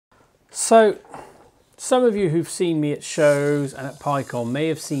So, some of you who've seen me at shows and at PyCon may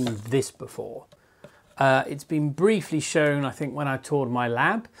have seen this before. It's been briefly shown, I think, when I toured my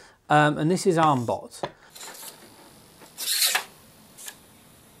lab, and this is Armbot.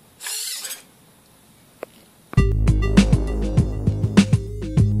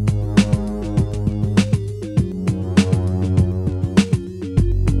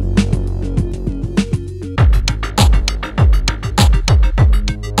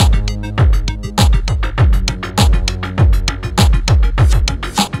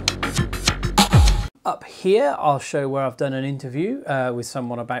 Here I'll show where I've done an interview with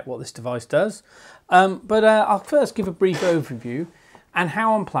someone about what this device does, but I'll first give a brief overview and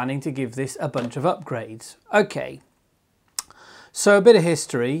how I'm planning to give this a bunch of upgrades. Okay, so a bit of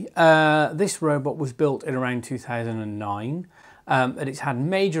history. This robot was built in around 2009, and it's had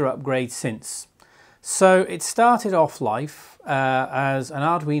major upgrades since. So it started off life as an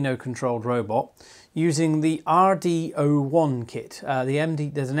Arduino controlled robot using the RD01 kit.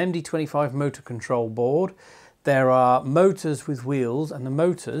 There's an MD25 motor control board. There are motors with wheels, and the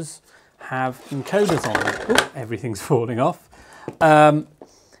motors have encoders on them. Ooh, everything's falling off. And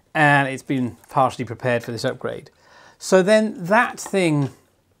it's been partially prepared for this upgrade. So then that thing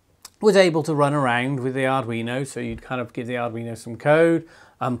was able to run around with the Arduino. So you'd kind of give the Arduino some code,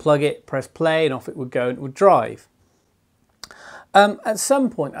 unplug it, press play, and off it would go and it would drive. At some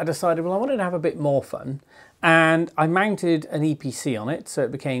point I decided, well, I wanted to have a bit more fun, and I mounted an EeePC on it, so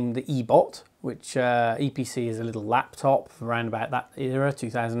it became the EeBot, which EeePC is a little laptop around about that era,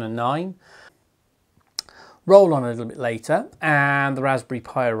 2009. Rolled on a little bit later, and the Raspberry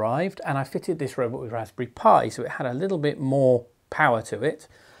Pi arrived, and I fitted this robot with Raspberry Pi, so it had a little bit more power to it.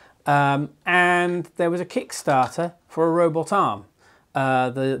 And there was a Kickstarter for a robot arm,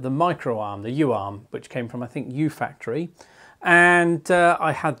 the micro arm, the uArm, which came from, I think, uFactory. And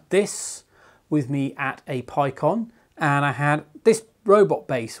I had this with me at a PyCon, and I had this robot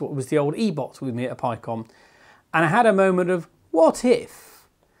base, what was the old EeBot, with me at a PyCon. And I had a moment of, what if?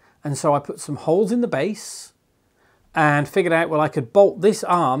 And so I put some holes in the base and figured out, well, I could bolt this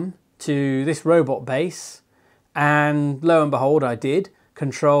arm to this robot base, and lo and behold, I did.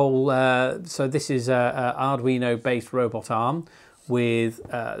 Control, so this is a Arduino based robot arm with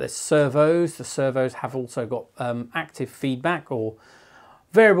the servos. The servos have also got active feedback or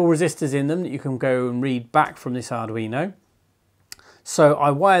variable resistors in them that you can go and read back from this Arduino. So I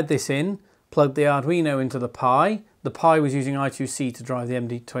wired this in, plugged the Arduino into the Pi. The Pi was using I2C to drive the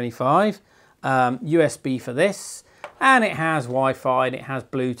MD25, USB for this, and it has Wi-Fi and it has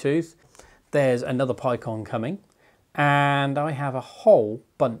Bluetooth. There's another PyCon coming, and I have a whole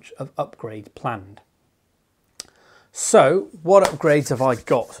bunch of upgrades planned. So what upgrades have I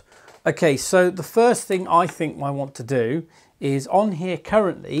got? Okay, so the first thing I think I want to do is, on here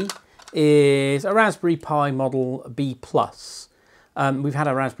currently is a Raspberry Pi model B+. We've had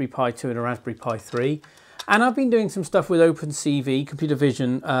a Raspberry Pi 2 and a Raspberry Pi 3, and I've been doing some stuff with OpenCV, computer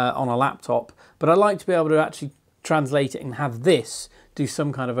vision, on a laptop, but I'd like to be able to actually translate it and have this do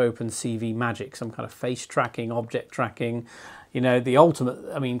some kind of OpenCV magic, some kind of face tracking, object tracking. You know, the ultimate,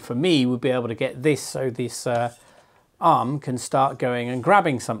 I mean, for me, would be able to get this so this arm can start going and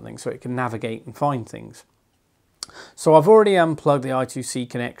grabbing something so it can navigate and find things. So I've already unplugged the I2C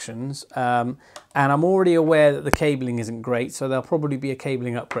connections, and I'm already aware that the cabling isn't great, so there'll probably be a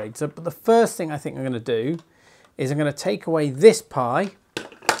cabling upgrade. So, but the first thing I think I'm going to do is I'm going to take away this Pi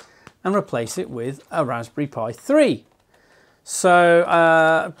and replace it with a Raspberry Pi 3. So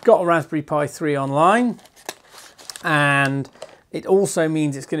I've got a Raspberry Pi 3 online, and it also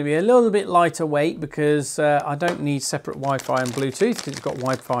means it's going to be a little bit lighter weight because I don't need separate Wi-Fi and Bluetooth because it's got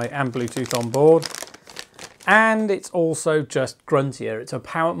Wi-Fi and Bluetooth on board. And it's also just gruntier. It's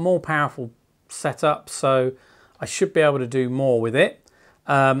a more powerful setup, so I should be able to do more with it.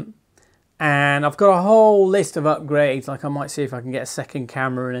 And I've got a whole list of upgrades, like I might see if I can get a second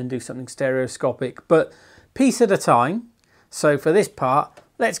camera and then do something stereoscopic, but piece at a time. So for this part,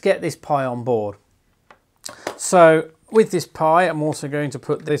 let's get this Pi on board. So with this Pi, I'm also going to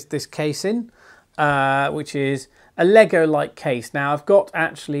put this case in, which is a Lego-like case. Now, I've got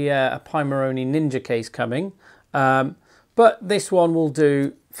actually a Pimaroni Ninja case coming, but this one will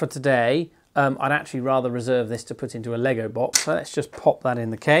do for today. I'd actually rather reserve this to put into a Lego box, so let's just pop that in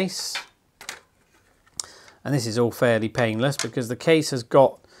the case. And this is all fairly painless because the case has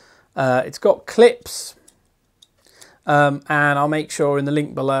got, it's got clips, and I'll make sure in the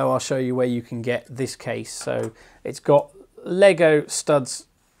link below I'll show you where you can get this case. So it's got Lego studs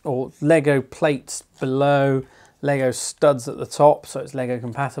or Lego plates below, Lego studs at the top, so it's Lego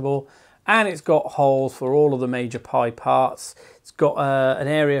compatible, and it's got holes for all of the major Pi parts. It's got an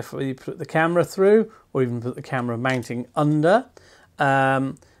area for you to put the camera through, or even put the camera mounting under.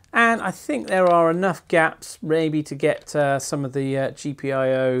 And I think there are enough gaps maybe to get some of the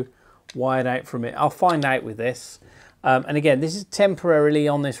GPIO wired out from it. I'll find out with this. And again, this is temporarily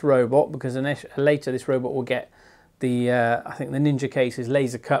on this robot, because later this robot will get the, I think the Ninja case is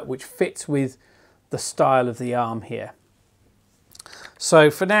laser cut, which fits with the style of the arm here. So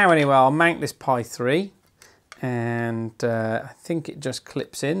for now anyway, I'll mount this Pi 3, and I think it just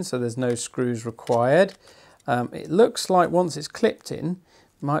clips in, so there's no screws required. It looks like once it's clipped in,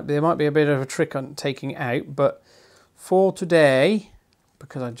 there might be a bit of a trick on taking it out, but for today,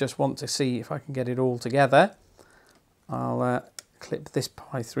 because I just want to see if I can get it all together, I'll clip this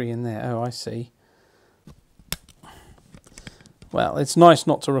Pi 3 in there. Oh, I see. Well, it's nice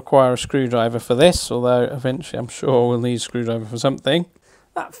not to require a screwdriver for this, although eventually I'm sure we'll need a screwdriver for something.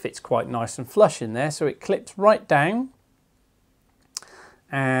 That fits quite nice and flush in there, so it clips right down.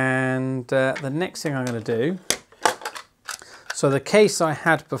 And the next thing I'm going to do, so the case I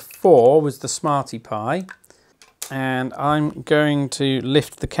had before was the Smarty Pi, and I'm going to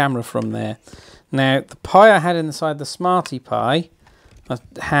lift the camera from there. Now, the Pi I had inside the Smarty Pi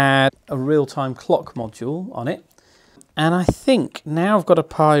had a real-time clock module on it, and I think now I've got a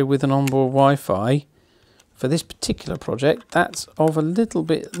Pi with an onboard Wi-Fi. For this particular project, that's of a little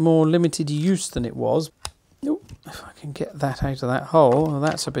bit more limited use than it was. Ooh, if I can get that out of that hole, well,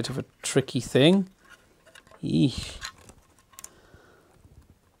 that's a bit of a tricky thing. Eesh.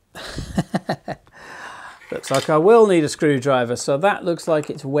 Looks like I will need a screwdriver, so that looks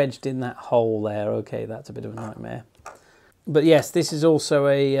like it's wedged in that hole there. Okay, that's a bit of a nightmare. But yes, this is also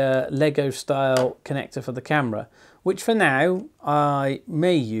a Lego style connector for the camera, which for now I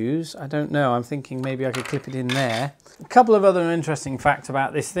may use. I don't know, I'm thinking maybe I could clip it in there. A couple of other interesting facts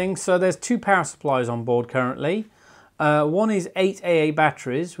about this thing. So there's two power supplies on board currently. One is 8 AA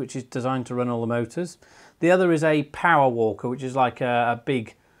batteries, which is designed to run all the motors. The other is a power walker, which is like a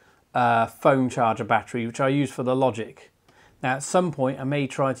big phone charger battery, which I use for the logic. Now at some point I may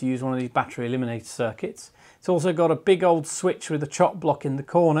try to use one of these battery eliminator circuits. It's also got a big old switch with a chop block in the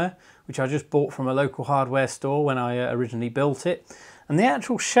corner, which I just bought from a local hardware store when I originally built it. And the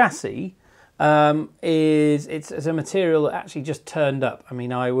actual chassis it's a material that actually just turned up. I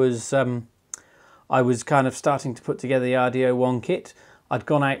mean, I was kind of starting to put together the RD01 kit. I'd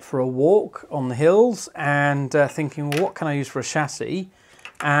gone out for a walk on the hills and thinking, well, what can I use for a chassis?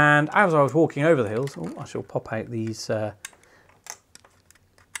 And as I was walking over the hills, oh, I shall pop out these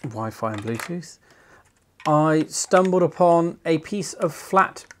Wi-Fi and Bluetooth, I stumbled upon a piece of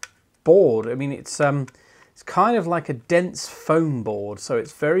flat board. I mean, it's kind of like a dense foam board, so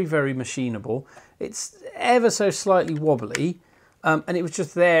it's very, very machinable. It's ever so slightly wobbly, and it was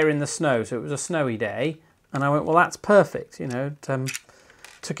just there in the snow, so it was a snowy day, and I went, well, that's perfect, you know.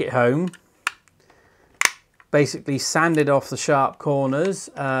 Took it home, basically sanded off the sharp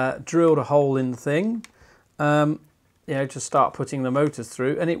corners, drilled a hole in the thing, you know, to start putting the motors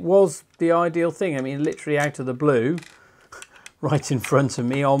through, and it was the ideal thing. I mean, literally out of the blue, right in front of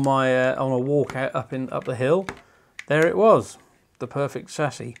me on my on a walk out up the hill, there it was, the perfect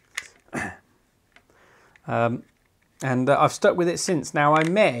chassis. And I've stuck with it since. Now I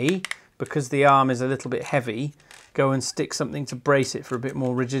may, because the arm is a little bit heavy, go and stick something to brace it for a bit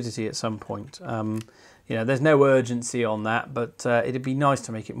more rigidity at some point. You know, there's no urgency on that, but it'd be nice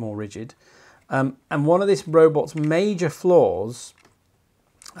to make it more rigid. And one of this robot's major flaws,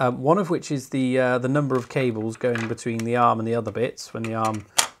 one of which is the number of cables going between the arm and the other bits, when the arm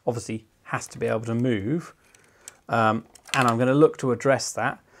obviously has to be able to move. And I'm going to look to address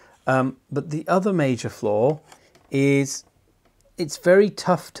that. But the other major flaw is it's very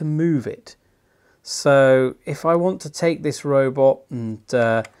tough to move it. So if I want to take this robot and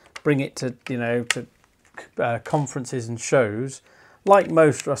bring it to, you know, to conferences and shows, like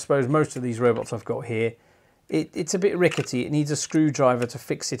most, I suppose, most of these robots I've got here, it's a bit rickety. It needs a screwdriver to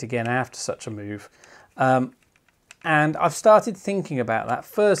fix it again after such a move. And I've started thinking about that.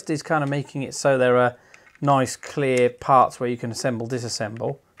 First is kind of making it so there are nice clear parts where you can assemble,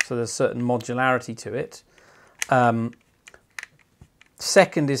 disassemble, so there's certain modularity to it.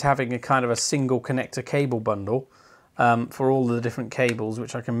 Second is having a kind of a single connector cable bundle for all the different cables,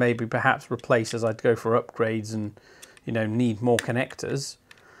 which I can maybe perhaps replace as I go for upgrades and, you know, need more connectors.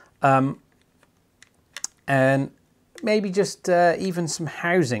 And maybe just even some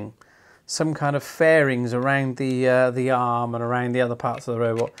housing, some kind of fairings around the arm and around the other parts of the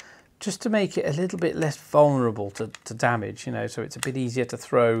robot, just to make it a little bit less vulnerable to damage, you know, so it's a bit easier to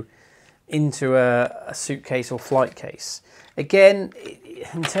throw into a suitcase or flight case. Again,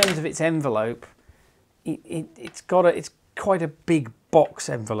 in terms of its envelope, it's quite a big box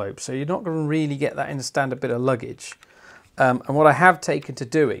envelope, so you're not going to really get that in a standard bit of luggage. And what I have taken to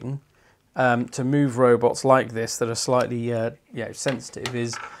doing to move robots like this that are slightly sensitive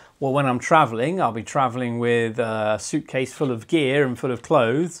is, well, when I'm traveling, I'll be traveling with a suitcase full of gear and full of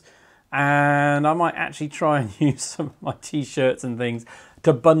clothes, and I might actually try and use some of my t-shirts and things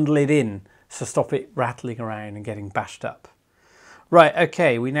to bundle it in to stop it rattling around and getting bashed up. Right,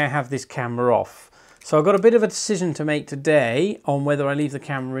 okay, we now have this camera off. So I've got a bit of a decision to make today on whether I leave the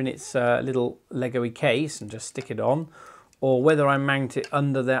camera in its little Lego-y case and just stick it on, or whether I mount it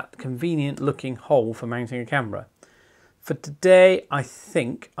under that convenient looking hole for mounting a camera. For today, I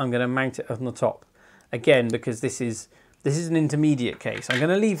think I'm going to mount it on the top. Again, because this is an intermediate case. I'm going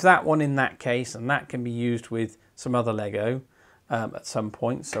to leave that one in that case, and that can be used with some other Lego at some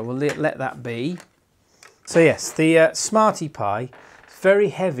point. So we'll let that be. So yes, the Smarty Pi, very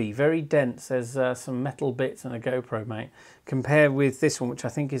heavy, very dense. There's some metal bits and a GoPro mount, compared with this one, which I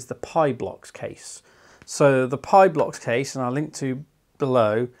think is the PiBlox case. So the PiBlox case, and I'll link to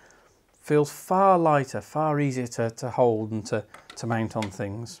below, feels far lighter, far easier to hold and to mount on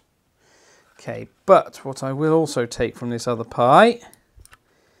things. Okay, but what I will also take from this other Pi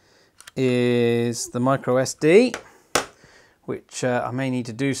is the micro SD, which I may need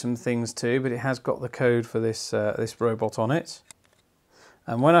to do some things to, but it has got the code for this this robot on it.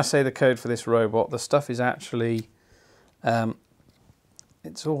 And when I say the code for this robot, the stuff is actually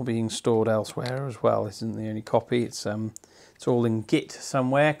it's all being stored elsewhere as well. This isn't the only copy. It's all in Git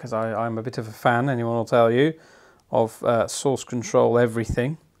somewhere, because I'm a bit of a fan, anyone will tell you, of source control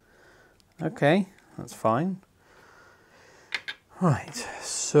everything. Okay, that's fine. Right,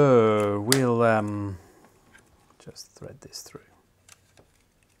 so we'll just thread this through.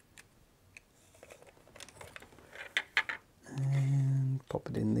 And pop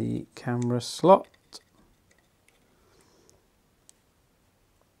it in the camera slot.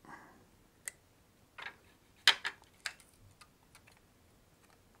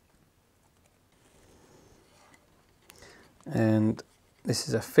 And this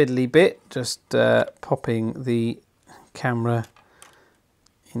is a fiddly bit, just popping the camera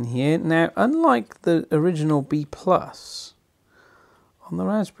in here. Now, unlike the original B+, on the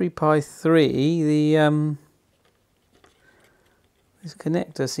Raspberry Pi 3, this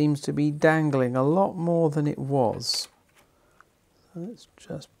connector seems to be dangling a lot more than it was. So let's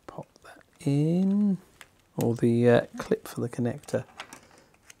just pop that in, or the clip for the connector.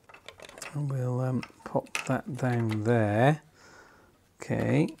 And we'll pop that down there.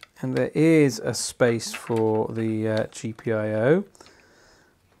 Okay, and there is a space for the GPIO.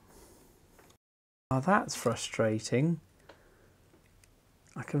 Now that's frustrating.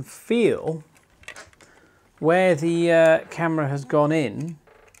 I can feel where the camera has gone in.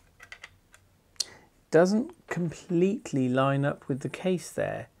 It doesn't completely line up with the case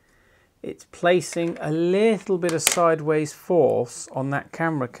there. It's placing a little bit of sideways force on that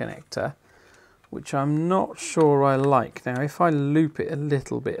camera connector, which I'm not sure I like. Now, if I loop it a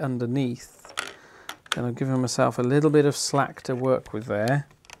little bit underneath, then I've given myself a little bit of slack to work with there.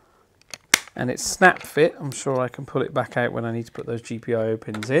 And it's snap fit. I'm sure I can pull it back out when I need to put those GPIO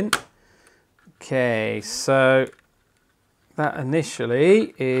pins in. Okay, so that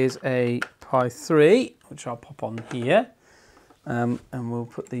initially is a Pi 3, which I'll pop on here. And we'll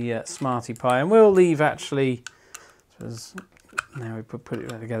put the Smarty Pi, and we'll leave actually, now we put it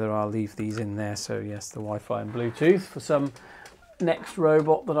together, I'll leave these in there. So yes, the Wi-Fi and Bluetooth for some next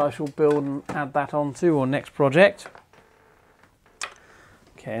robot that I shall build and add that onto, or next project.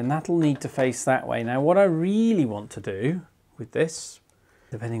 Okay, and that'll need to face that way. Now what I really want to do with this,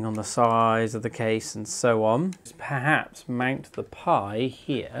 depending on the size of the case and so on, is perhaps mount the Pi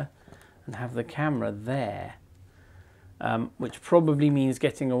here and have the camera there. Which probably means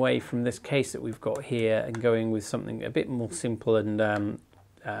getting away from this case that we've got here and going with something a bit more simple and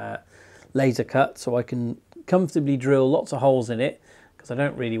laser cut, so I can comfortably drill lots of holes in it, because I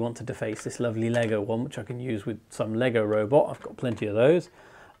don't really want to deface this lovely Lego one, which I can use with some Lego robot. I've got plenty of those.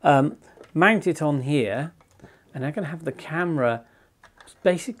 Mount it on here, and I can have the camera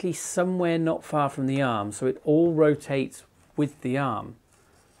basically somewhere not far from the arm, so it all rotates with the arm.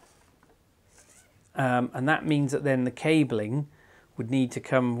 And that means that then the cabling would need to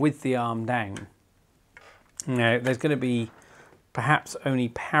come with the arm down. Now there's going to be perhaps only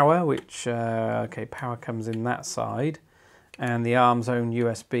power, which okay, power comes in that side, and the arm's own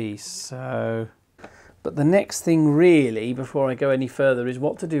USB. So, but the next thing really, before I go any further, is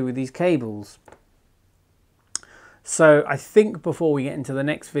what to do with these cables. So I think before we get into the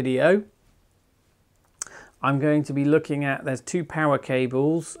next video, I'm going to be looking at, there's two power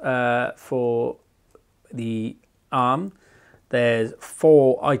cables for the arm. There's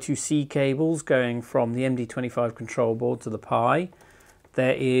 4 I2C cables going from the MD25 control board to the Pi.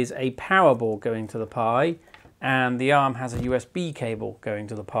 There is a power board going to the Pi, and the arm has a USB cable going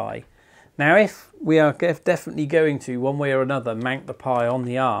to the Pi. Now, if we are definitely going to, one way or another, mount the Pi on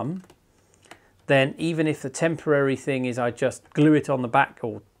the arm, then even if the temporary thing is I just glue it on the back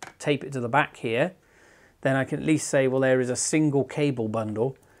or tape it to the back here, then I can at least say, well, there is a single cable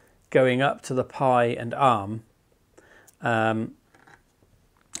bundle going up to the Pi and arm. And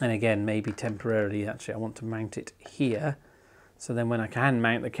again, maybe temporarily, actually, I want to mount it here. So then when I can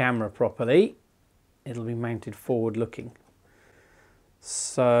mount the camera properly, it'll be mounted forward looking.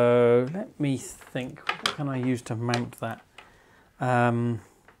 So let me think, what can I use to mount that?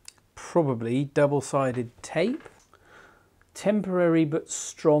 Probably double-sided tape. Temporary but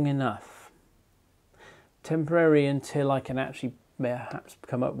strong enough. Temporary until I can actually perhaps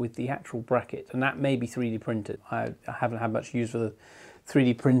come up with the actual bracket, and that may be 3D printed. I haven't had much use for the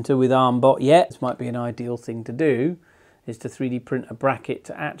 3D printer with Armbot yet. This might be an ideal thing to do, is to 3D print a bracket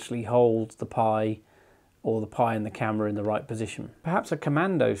to actually hold the Pi or the Pi and the camera in the right position. Perhaps a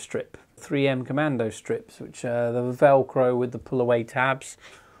commando strip, 3M commando strips, which are the Velcro with the pull-away tabs,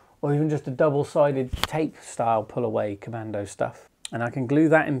 or even just a double-sided tape style pull-away commando stuff. And I can glue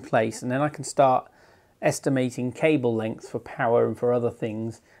that in place, and then I can start estimating cable lengths for power and for other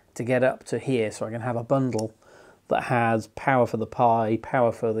things to get up to here, so I can have a bundle that has power for the Pi,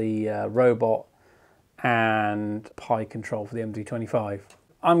 power for the robot, and Pi control for the MD25.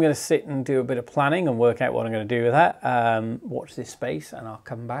 I'm going to sit and do a bit of planning and work out what I'm going to do with that. Watch this space, and I'll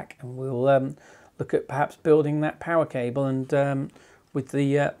come back and we'll look at perhaps building that power cable and with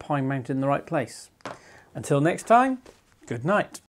the Pi mounted in the right place. Until next time, good night.